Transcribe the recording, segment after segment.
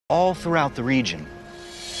all throughout the region.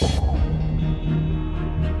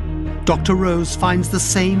 Dr. Rose finds the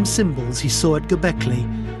same symbols he saw at Gobekli,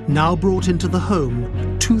 now brought into the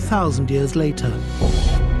home 2,000 years later.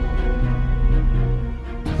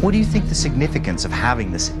 What do you think the significance of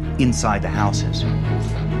having this inside the house is?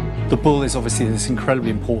 The bull is obviously this incredibly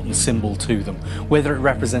important symbol to them, whether it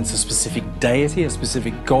represents a specific deity, a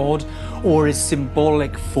specific god, or is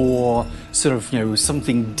symbolic for sort of,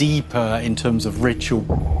 something deeper in terms of ritual.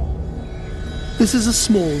 This is a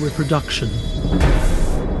small reproduction.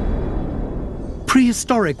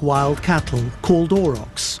 Prehistoric wild cattle, called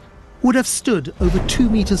aurochs, would have stood over 2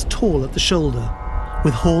 meters tall at the shoulder,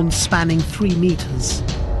 with horns spanning 3 meters.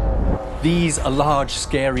 These are large,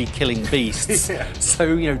 scary, killing beasts. Yeah.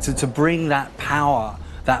 So, to bring that power,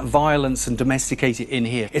 that violence and domesticate it in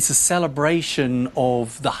here, it's a celebration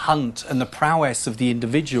of the hunt and the prowess of the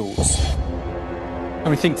individuals. And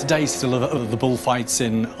we think today still of the bullfights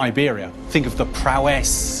in Iberia. Think of the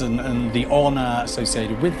prowess and the honour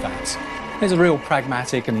associated with that. There's a real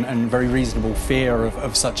pragmatic and very reasonable fear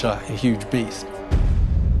of such a huge beast.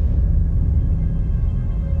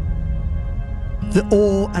 The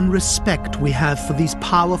awe and respect we have for these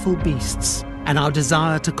powerful beasts and our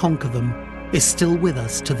desire to conquer them is still with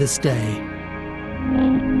us to this day.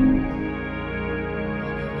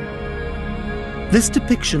 This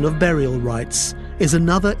depiction of burial rites is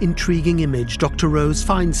another intriguing image Dr. Rose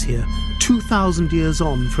finds here, 2,000 years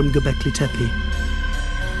on from Gobekli Tepe.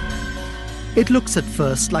 It looks at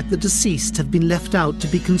first like the deceased have been left out to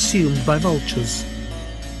be consumed by vultures.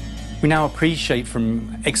 We now appreciate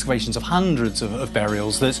from excavations of hundreds of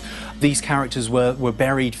burials that these characters were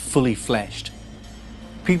buried fully fleshed.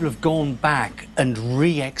 People have gone back and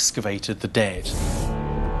re-excavated the dead.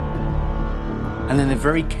 And then they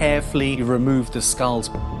very carefully removed the skulls.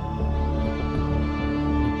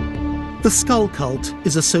 The skull cult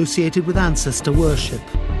is associated with ancestor worship.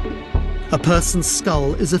 A person's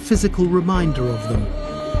skull is a physical reminder of them.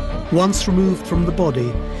 Once removed from the body,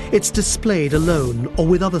 it's displayed alone or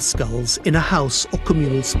with other skulls in a house or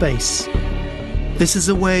communal space. This is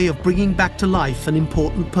a way of bringing back to life an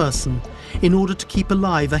important person in order to keep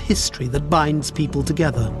alive a history that binds people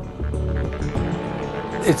together.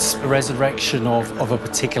 It's a resurrection of a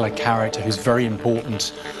particular character who's very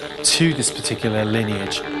important to this particular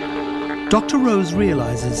lineage. Dr. Rose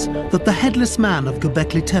realizes that the headless man of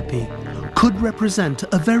Gobekli Tepe could represent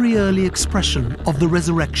a very early expression of the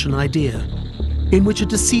resurrection idea, in which a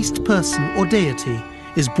deceased person or deity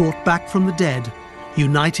is brought back from the dead,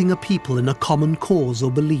 uniting a people in a common cause or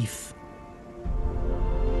belief.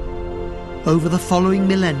 Over the following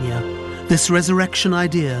millennia, this resurrection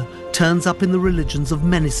idea turns up in the religions of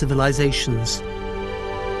many civilizations,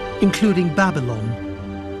 including Babylon,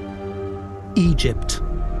 Egypt,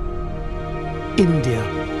 India,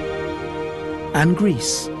 and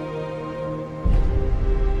Greece.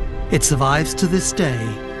 It survives to this day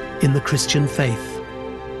in the Christian faith.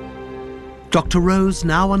 Dr. Rose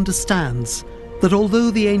now understands that although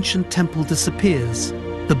the ancient temple disappears,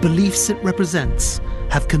 the beliefs it represents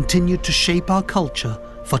have continued to shape our culture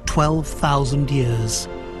for 12,000 years.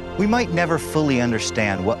 We might never fully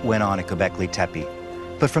understand what went on at Gobekli Tepe,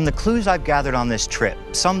 but from the clues I've gathered on this trip,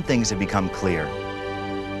 some things have become clear.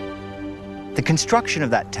 The construction of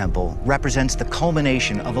that temple represents the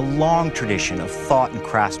culmination of a long tradition of thought and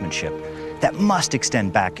craftsmanship that must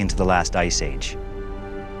extend back into the last ice age.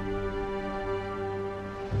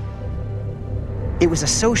 It was a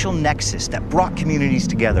social nexus that brought communities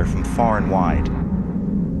together from far and wide.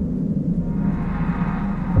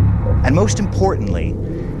 And most importantly,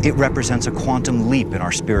 it represents a quantum leap in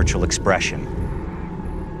our spiritual expression.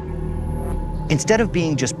 Instead of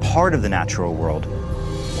being just part of the natural world,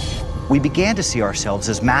 we began to see ourselves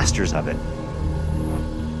as masters of it.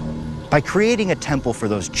 By creating a temple for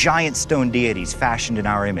those giant stone deities fashioned in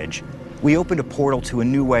our image, we opened a portal to a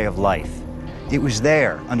new way of life. It was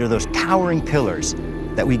there, under those towering pillars,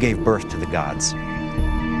 that we gave birth to the gods.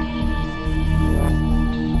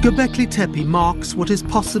 Gobekli Tepe marks what is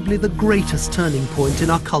possibly the greatest turning point in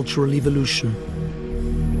our cultural evolution.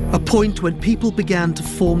 A point when people began to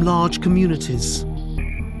form large communities,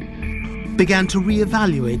 began to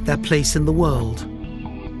re-evaluate their place in the world,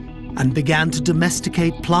 and began to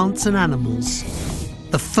domesticate plants and animals,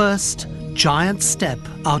 the first giant step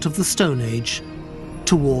out of the Stone Age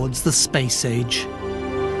towards the Space Age.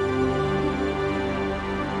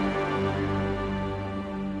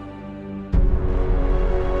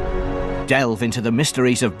 Delve into the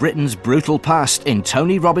mysteries of Britain's brutal past in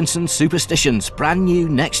Tony Robinson's Superstitions, brand new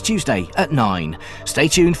next Tuesday at 9. Stay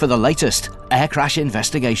tuned for the latest air crash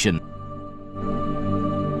investigation.